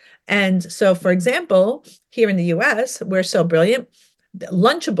demise. And so, for example, here in the US, we're so brilliant.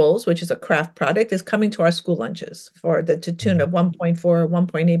 Lunchables, which is a Kraft product, is coming to our school lunches to the tune of $1.4 or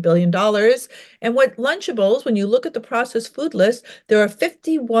 $1.8 billion. And what Lunchables, when you look at the processed food list, there are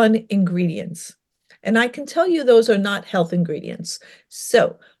 51 ingredients. And I can tell you those are not health ingredients.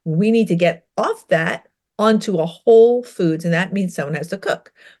 So we need to get off that onto a whole foods, and that means someone has to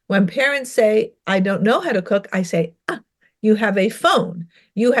cook. When parents say, I don't know how to cook, I say, you have a phone,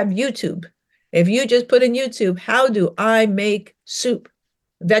 you have YouTube. If you just put in YouTube, how do I make soup,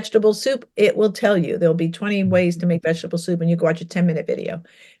 vegetable soup, it will tell you. There'll be 20 ways to make vegetable soup, and you go watch a 10-minute video.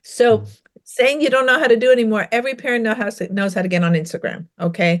 So saying you don't know how to do it anymore, every parent knows how to get on Instagram,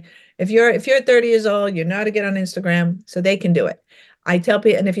 okay? If you're 30 years old, you know how to get on Instagram, so they can do it. I tell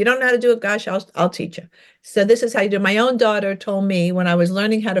people, and if you don't know how to do it, gosh, I'll teach you. So this is how you do. My own daughter told me when I was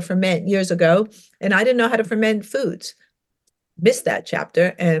learning how to ferment years ago, and I didn't know how to ferment foods. Missed that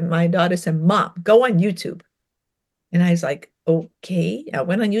chapter. And my daughter said, Mom, go on YouTube. And I was like, okay. I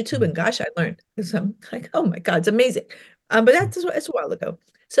went on YouTube and gosh, I learned. So I'm like, oh my God, it's amazing. But that's a while ago.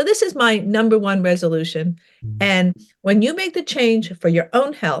 So this is my number one resolution. And when you make the change for your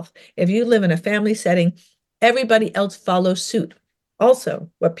own health, if you live in a family setting, everybody else follows suit. Also,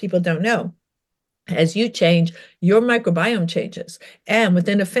 what people don't know, as you change, your microbiome changes. And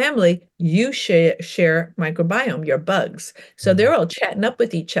within a family, you share microbiome, your bugs. So they're all chatting up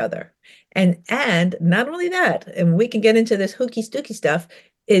with each other. And not only that, and we can get into this hooky stooky stuff,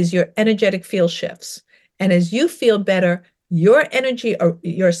 is your energetic field shifts. And as you feel better, your energy or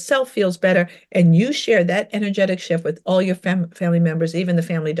yourself feels better, and you share that energetic shift with all your family members, even the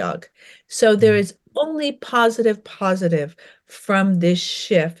family dog. So there is only positive from this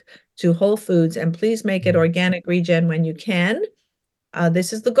shift to whole foods, and please make it organic regen when you can.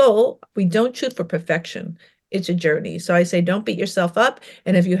 This is the goal. We don't shoot for perfection. It's a journey. So I say, don't beat yourself up.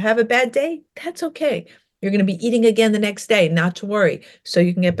 And if you have a bad day, that's okay. You're going to be eating again the next day, not to worry. So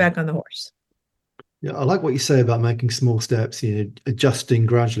you can get back on the horse. Yeah, I like what you say about making small steps, adjusting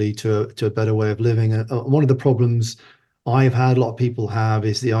gradually to a better way of living. One of the problems I've had, a lot of people have,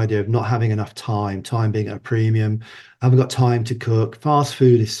 is the idea of not having enough time being at a premium. I haven't got time to cook. Fast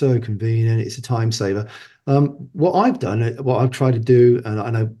food is so convenient. It's a time saver. What I've done, what I've tried to do, and I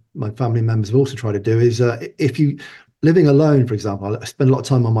know my family members have also tried to do, is if you living alone, for example, I spend a lot of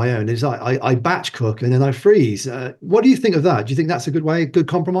time on my own, is I batch cook and then I freeze. What do you think of that? Do you think that's a good way, a good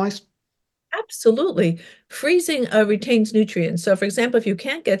compromise? Absolutely. Freezing retains nutrients. So, for example, if you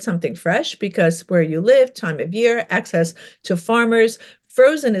can't get something fresh because where you live, time of year, access to farmers,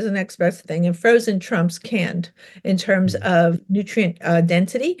 frozen is the next best thing. And frozen trumps canned in terms of nutrient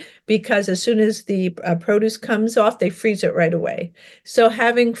density, because as soon as the produce comes off, they freeze it right away. So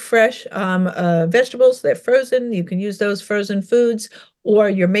having fresh vegetables, they're frozen, you can use those frozen foods, or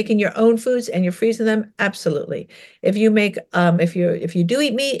you're making your own foods and you're freezing them. Absolutely. If you make, if you do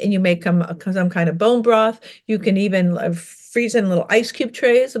eat meat and you make some kind of bone broth, you can even freeze in little ice cube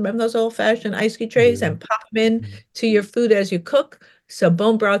trays. Remember those old fashioned ice cube trays, and pop them in to your food as you cook. So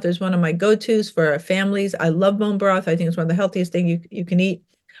bone broth is one of my go-tos for families. I love bone broth. I think it's one of the healthiest things you can eat.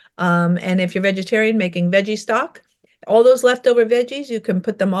 And if you're vegetarian, making veggie stock, all those leftover veggies, you can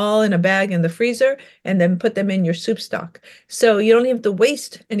put them all in a bag in the freezer and then put them in your soup stock. So you don't have to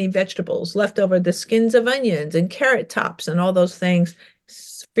waste any vegetables, leftover the skins of onions and carrot tops and all those things.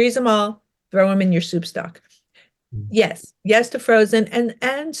 Freeze them all, throw them in your soup stock. Yes to frozen.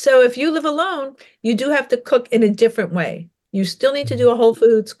 And so if you live alone, you do have to cook in a different way. You still need to do a whole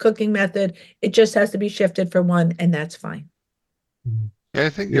foods cooking method. It just has to be shifted for one, and that's fine. Yeah, I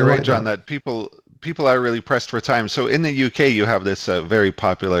think you're right, John, that people are really pressed for time. So in the UK, you have this very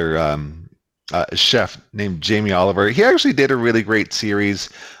popular chef named Jamie Oliver. He actually did a really great series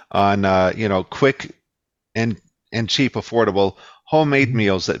on quick and cheap, affordable homemade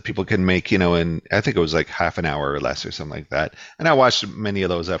meals that people can make, in I think it was like half an hour or less or something like that. And I watched many of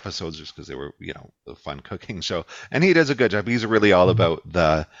those episodes just because they were, a fun cooking show. And he does a good job. He's really all about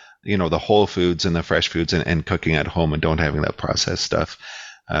the whole foods and the fresh foods and cooking at home and don't having that processed stuff,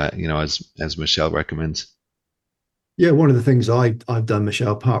 as Michelle recommends. Yeah, one of the things I've done,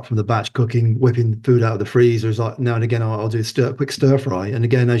 Michelle, apart from the batch cooking, whipping food out of the freezer, is like now and again I'll do quick stir fry. And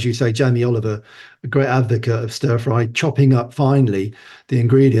again, as you say, Jamie Oliver, a great advocate of stir fry, chopping up finely the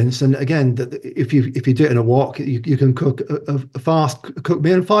ingredients. And again, if you do it in a wok, you can cook a fast cooked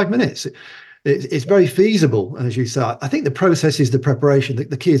meal in 5 minutes. It's very feasible, as you say. I think the process is the preparation.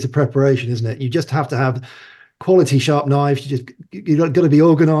 The key is the preparation, isn't it? You just have to have quality sharp knives. You've got to be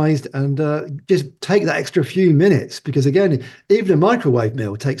organized and just take that extra few minutes, because again, even a microwave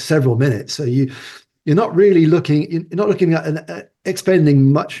meal takes several minutes. So you're not looking at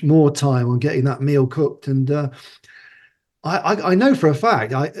expending much more time on getting that meal cooked. And I know for a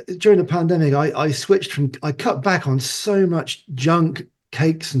fact, during the pandemic, I cut back on so much junk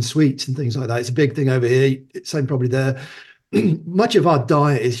cakes and sweets and things like that. It's a big thing over here. Same probably there. Much of our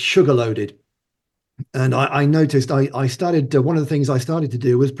diet is sugar loaded. And I noticed I started, one of the things I started to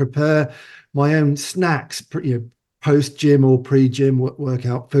do was prepare my own snacks, post gym or pre-gym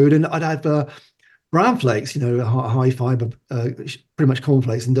workout food. And I'd have bran flakes, high fiber, pretty much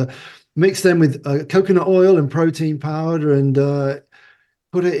cornflakes, and mix them with coconut oil and protein powder and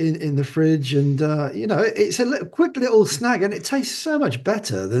put it in the fridge. And, it's a quick little snack, and it tastes so much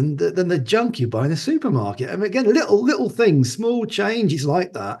better than the junk you buy in the supermarket. I mean, again, little things, small changes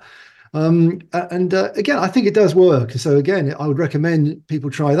like that. Again, I think it does work. So again, I would recommend people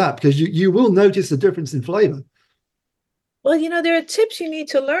try that, because you will notice the difference in flavor. Well, there are tips you need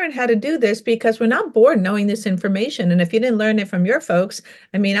to learn how to do this, because we're not born knowing this information. And if you didn't learn it from your folks,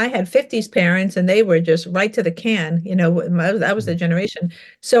 I mean, I had 50s parents and they were just right to the can, that was the generation.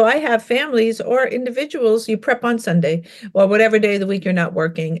 So I have families or individuals, you prep on Sunday or whatever day of the week you're not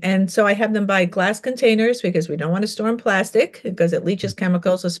working. And so I have them buy glass containers, because we don't want to store in plastic because it leaches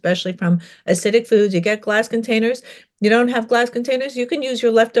chemicals, especially from acidic foods. You get glass containers. You don't have glass containers, you can use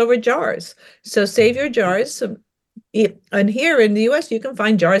your leftover jars. So save your jars. And here in the US, you can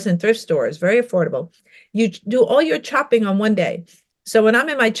find jars in thrift stores, very affordable. You do all your chopping on one day. So when I'm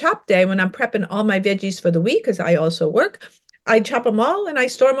in my chop day, when I'm prepping all my veggies for the week, because I also work, I chop them all and I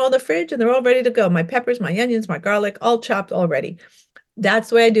store them all in the fridge, and they're all ready to go. My peppers, my onions, my garlic, all chopped already. That's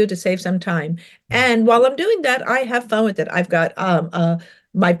the way I do to save some time. And while I'm doing that, I have fun with it. I've got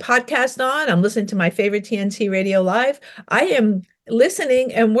my podcast on. I'm listening to my favorite TNT Radio Live. I am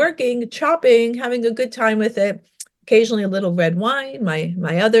listening and working, chopping, having a good time with it. Occasionally a little red wine,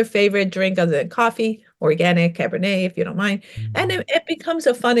 my other favorite drink other than coffee, organic Cabernet, if you don't mind. And it becomes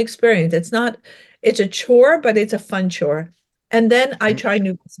a fun experience. It's a chore, but it's a fun chore. And then I try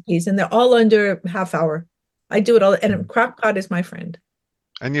new recipes, and they're all under half hour. I do it all, and crock pot is my friend.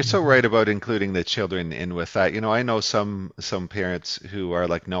 And you're so right about including the children in with that. I know some parents who are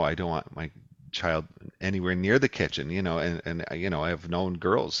like, no, I don't want my child anywhere near the kitchen, and I have known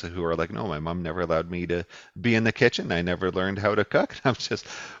girls who are like, no, my mom never allowed me to be in the kitchen. I never learned how to cook. I'm just,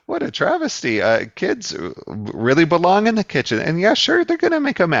 what a travesty. Kids really belong in the kitchen. And yeah, sure, they're going to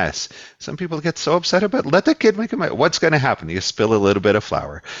make a mess. Some people get so upset about it. Let the kid make a mess. What's going to happen? You spill a little bit of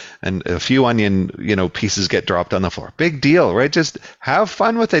flour and a few onion, pieces get dropped on the floor. Big deal, right? Just have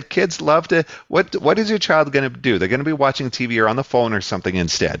fun with it. Kids love to, what is your child going to do? They're going to be watching TV or on the phone or something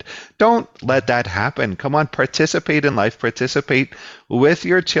instead. Don't let that happen. Come on, participate in life, participate with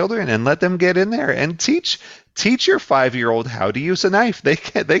your children, and let them get in there and teach your 5-year-old how to use a knife. They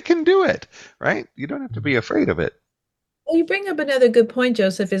can do it, right? You don't have to be afraid of it. Well, you bring up another good point,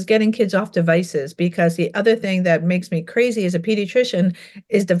 Joseph, is getting kids off devices, because the other thing that makes me crazy as a pediatrician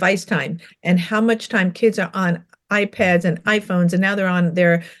is device time, and how much time kids are on iPads and iPhones, and now they're on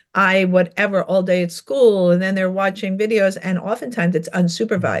their whatever all day at school, and then they're watching videos, and oftentimes it's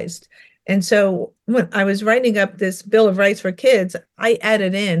unsupervised. And so when I was writing up this Bill of Rights for kids, I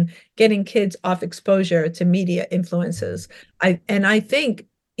added in getting kids off exposure to media influences. I think,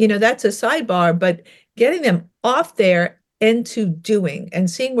 that's a sidebar, but getting them off there into doing and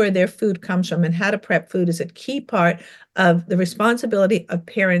seeing where their food comes from and how to prep food is a key part of the responsibility of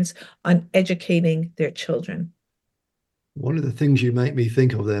parents on educating their children. One of the things you make me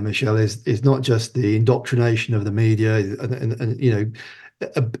think of there, Michelle, is not just the indoctrination of the media and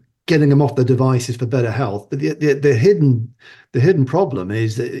getting them off the devices for better health, but the hidden problem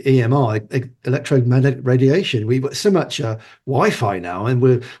is that EMR, electromagnetic radiation. We've got so much Wi-Fi now, and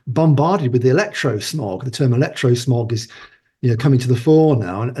we're bombarded with the electrosmog. The term electrosmog is coming to the fore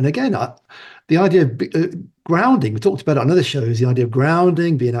now, and again, the idea of grounding. We talked about it on other shows. The idea of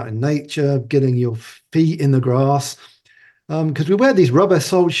grounding, being out in nature, getting your feet in the grass. Because we wear these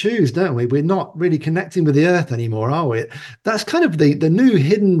rubber-soled shoes, don't we? We're not really connecting with the earth anymore, are we? That's kind of the new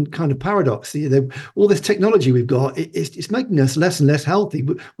hidden kind of paradox. All this technology we've got, it's making us less and less healthy.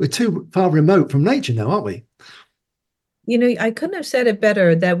 We're too far remote from nature now, aren't we? I couldn't have said it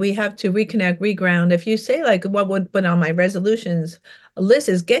better that we have to reconnect, reground. If you say like what would put on my resolutions list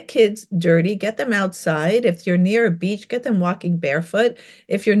is get kids dirty, get them outside. If you're near a beach, get them walking barefoot.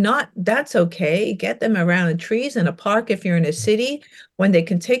 If you're not, that's okay. Get them around the trees in a park. If you're in a city, when they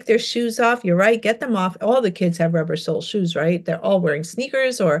can take their shoes off, you're right, get them off. All the kids have rubber sole shoes, right? They're all wearing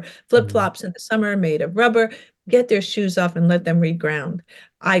sneakers or flip-flops in the summer made of rubber. Get their shoes off and let them reground.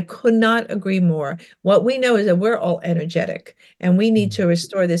 I could not agree more. What we know is that we're all energetic, and we need to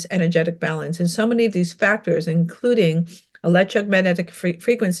restore this energetic balance. And so many of these factors, including electromagnetic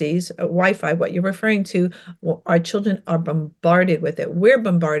frequencies, Wi-Fi, what you're referring to, our children are bombarded with it. We're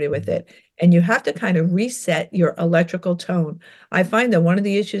bombarded with it. And you have to kind of reset your electrical tone. I find that one of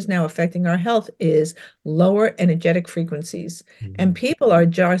the issues now affecting our health is lower energetic frequencies. And people are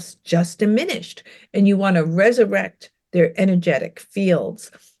just diminished. And you want to resurrect their energetic fields.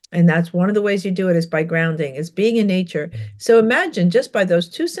 And that's one of the ways you do it is by grounding, is being in nature. So imagine just by those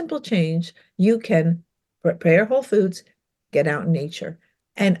two simple changes, you can prepare whole foods, get out in nature.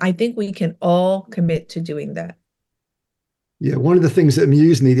 And I think we can all commit to doing that. Yeah, one of the things that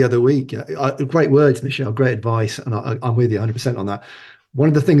amused me the other week, great words, Michelle, great advice, and I'm with you 100% on that. One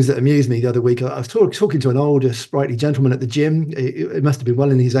of the things that amused me the other week, I was talking to an older, sprightly gentleman at the gym. It must have been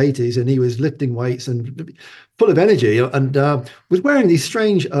well in his 80s, and he was lifting weights and full of energy, and was wearing these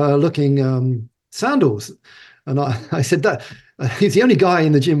strange looking sandals. And I said that he's the only guy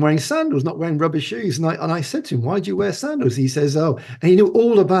in the gym wearing sandals, not wearing rubber shoes. And I said to him, "Why do you wear sandals?" He says, "Oh," and he knew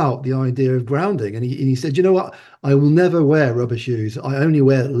all about the idea of grounding. And he said, "You know what? I will never wear rubber shoes. I only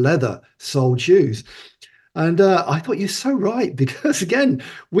wear leather-soled shoes." And I thought, you're so right, because again,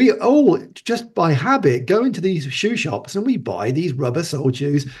 we all just by habit go into these shoe shops and we buy these rubber-soled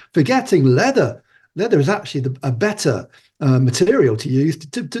shoes, forgetting leather. Leather is actually a better material to use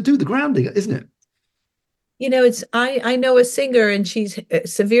to do the grounding, isn't it? I know a singer, and she's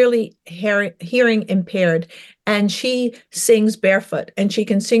severely hearing impaired, and she sings barefoot, and she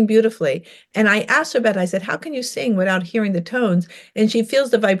can sing beautifully. And I asked her about it. I said, how can you sing without hearing the tones? And she feels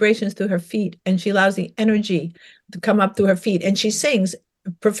the vibrations through her feet, and she allows the energy to come up through her feet, and she sings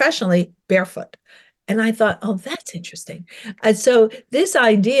professionally barefoot. And I thought, oh, that's interesting. And so this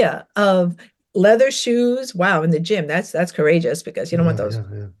idea of leather shoes, wow, in the gym, that's courageous, because you don't want those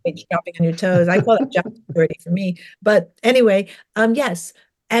dropping on your toes. I call it job security for me. But anyway, yes,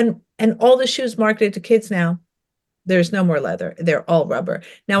 and all the shoes marketed to kids now, there's no more leather. They're all rubber.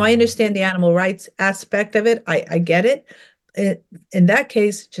 Now, I understand the animal rights aspect of it. I get it. In that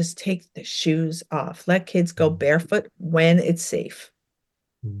case, just take the shoes off. Let kids go barefoot when it's safe.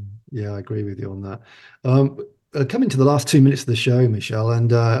 Yeah, I agree with you on that. Coming to the last 2 minutes of the show, Michelle,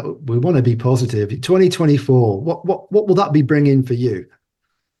 and we want to be positive. 2024, what will that be bringing for you?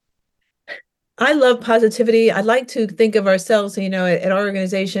 I love positivity. I like to think of ourselves, at our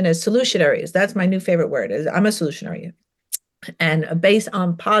organization as solutionaries. That's my new favorite word. I'm a solutionary, and based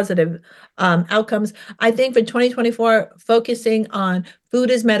on positive outcomes. I think for 2024, focusing on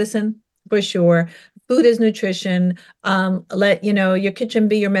food is medicine, for sure. Food is nutrition. Let your kitchen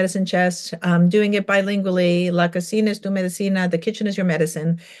be your medicine chest. Doing it bilingually. La cocina es tu medicina. The kitchen is your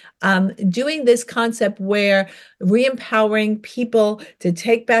medicine. Doing this concept where re-empowering people to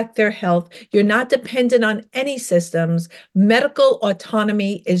take back their health. You're not dependent on any systems. Medical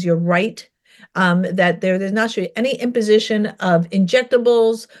autonomy is your right. That there's not any imposition of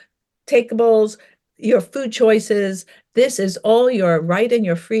injectables, takeables, your food choices. This is all your right and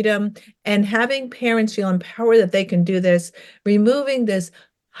your freedom, and having parents feel empowered that they can do this, removing this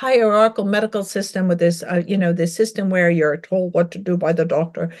hierarchical medical system with this, this system where you're told what to do by the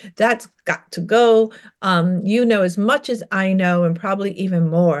doctor. That's got to go. As much as I know, and probably even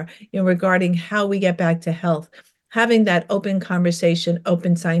more, regarding how we get back to health. having that open conversation,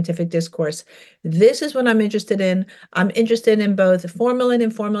 open scientific discourse. This is what I'm interested in. I'm interested in both formal and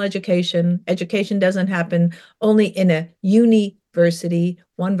informal education. Education doesn't happen only in a university,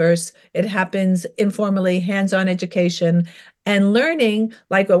 one verse. It happens informally, hands-on education, and learning,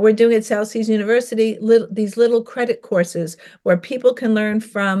 like what we're doing at South Seas University, these little credit courses where people can learn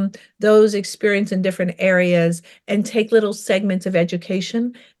from those experienced in different areas and take little segments of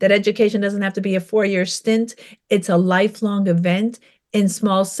education. That education doesn't have to be a 4-year stint. It's a lifelong event in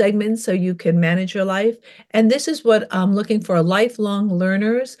small segments so you can manage your life. And this is what I'm looking for, lifelong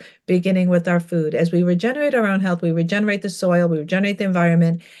learners, beginning with our food. As we regenerate our own health, we regenerate the soil, we regenerate the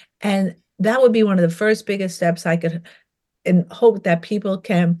environment. And that would be one of the first biggest steps I could and hope that people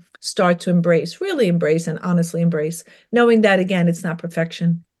can start to embrace, really embrace and honestly embrace, knowing that, again, it's not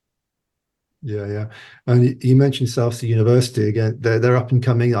perfection. Yeah. And you mentioned South Sea University again. They're up and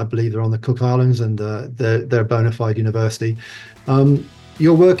coming. I believe they're on the Cook Islands, and they're a bona fide university.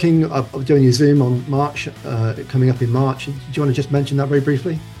 You're working, doing your Zoom on March, coming up in March. Do you want to just mention that very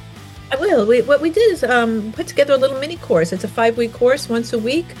briefly? I will. What we did is put together a little mini course. It's a 5-week course, once a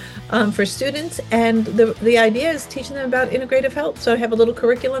week, for students. And the idea is teaching them about integrative health. So I have a little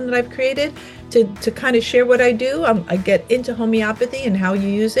curriculum that I've created to kind of share what I do. I get into homeopathy and how you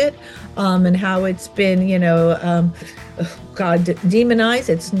use it, and how it's been, demonized.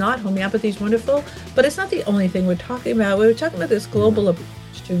 It's not. Homeopathy is wonderful, but it's not the only thing we're talking about. We're talking about this global approach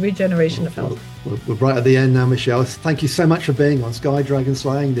to regeneration of health. We're right at the end now, Michelle. Thank you so much for being on Sky Dragon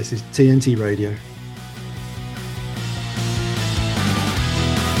Slaying. This is TNT Radio.